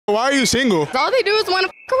Why are you single? All they do is want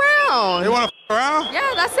to f around. They want to f around?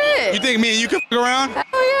 Yeah, that's it. You think me and you can f around? Hell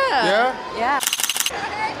yeah. Yeah? Yeah.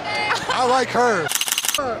 I like her.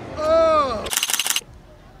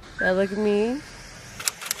 Yeah, look at me.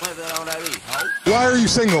 Why are you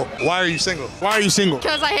single? Why are you single? Why are you single?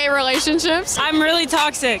 Because I hate relationships. I'm really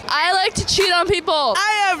toxic. I like to cheat on people.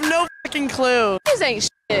 I have no fucking clue. This ain't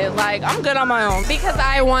shit. Like, I'm good on my own. Because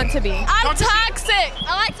I want to be. I'm toxic.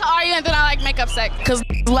 I like to argue and then I like make up sex. Because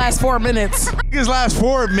last 4 minutes. These last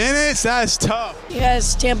 4 minutes? That's tough.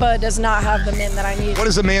 Because Tampa does not have the men that I need. What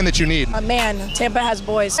is the man that you need? A man. Tampa has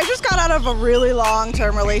boys. I just got out of a really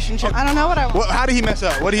long-term relationship. I don't know what I want. How did he mess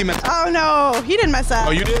up? What did he mess up? Oh no, he didn't mess up.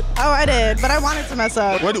 Oh, you did? Oh, I did, but I wanted to mess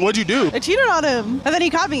up. What'd you do? I cheated on him, and then he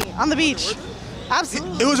caught me on the beach.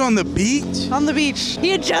 Absolutely. It was on the beach? On the beach. He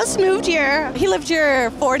had just moved here. He lived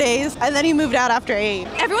here 4 days, and then he moved out after 8.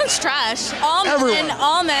 Everyone's trash. Everyone.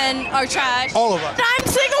 All men are trash. All of us. I'm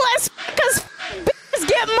single as because bitches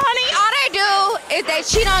get money. All they do is they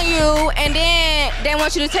cheat on you and then they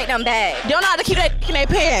want you to take them back. They don't know how to keep that in their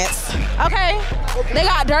pants. Okay? They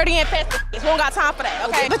got dirty and pissed. We don't got time for that,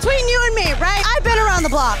 okay? Between you and me, right? I've been around the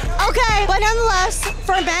block, okay? But nonetheless,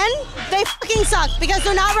 for men, they fucking suck because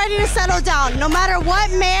they're not ready to settle down. No matter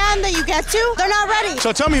what man that you get to, they're not ready.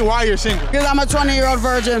 So tell me why you're single. Because I'm a 20-year-old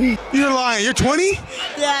virgin. You're lying. You're 20? Yeah,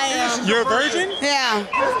 I am. You're a virgin? Yeah.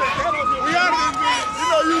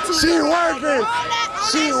 She working.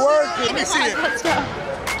 She working. Let me see it.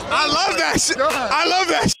 I love that shit. I love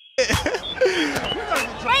that shit.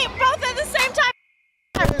 Wait, both at the same time.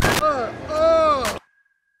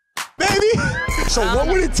 Baby. So what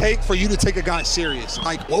would it take for you to take a guy serious?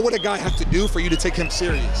 Like, what would a guy have to do for you to take him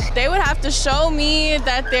serious? They would have to show me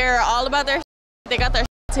that they're all about their they got their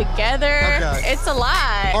together. Okay. It's a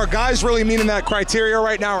lot. Are guys really meeting that criteria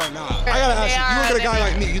right now or not? I gotta ask you, you look at a guy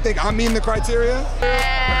like me, you think I'm meeting the criteria?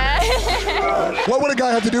 What would a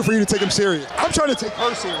guy have to do for you to take him serious? I'm trying to take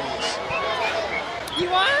her serious. You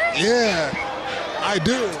are? Yeah, I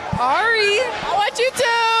do. Ari, I want you to.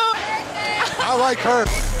 I like her.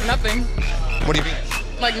 Nothing. What do you mean?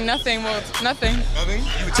 Like nothing. Well, nothing. Nothing?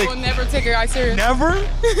 You would I take will never take a guy serious. Never?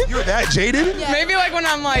 You're that jaded? Maybe like when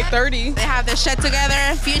I'm like 30. They have their shit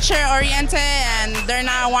together, future-oriented, and they're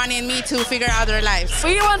not wanting me to figure out their lives.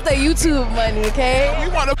 We want the YouTube money, okay? We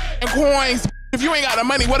want the coins. If you ain't got the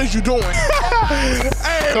money, what is you doing? Hey,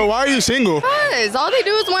 so why are you single? Because all they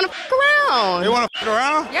do is want to f around. They want to f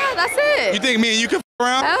around? Yeah, that's it. You think me and you can f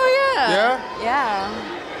around? Hell yeah. Yeah?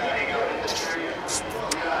 Yeah.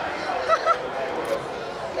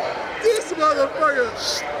 This motherfucker.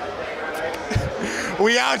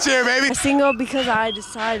 We out here, baby. I'm single because I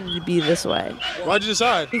decided to be this way. Why'd you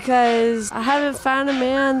decide? Because I haven't found a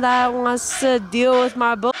man that wants to deal with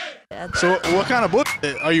my bullshit. So what kind of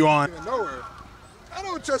bullshit are you on? I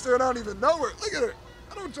don't trust her and I don't even know her. Look at her.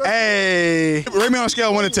 I don't trust Hey, rate me on a scale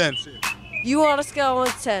of 1 to 10. You on a scale of 1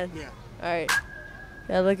 to 10? Yeah. All right.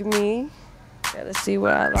 Yeah, look at me. Gotta see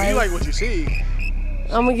what I like. You like what you see.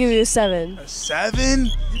 I'm gonna give you a 7. A 7?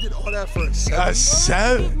 You did all that for a 7? A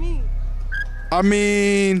 7? I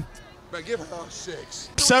mean, Man, give her a 6.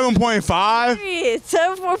 7.5.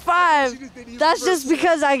 7.5. That's just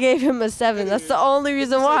because I gave him a 7. That's the only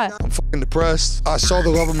reason why. I'm fucking depressed. I saw the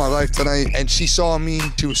love of my life tonight, and she saw me.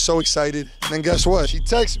 She was so excited. And then guess what? She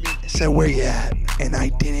texted me and said, "Where you at?" And I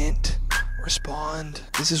didn't respond.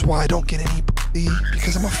 This is why I don't get any pussy,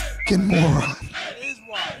 because I'm a fucking moron.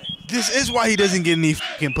 This is why he doesn't get any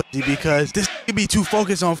fucking pussy, because this could be too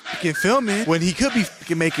focused on fucking filming when he could be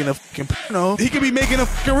fucking making a fucking porno. He could be making a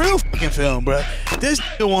fucking real fucking film, bruh. This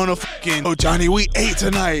nigga wanna fucking, oh Johnny, we ate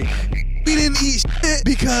tonight. We didn't eat shit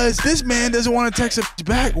because this man doesn't want to text a bitch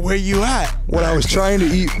back. Where you at? What I was trying to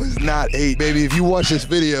eat was not 8, baby. If you watch this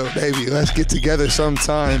video, baby, let's get together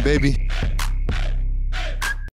sometime, baby.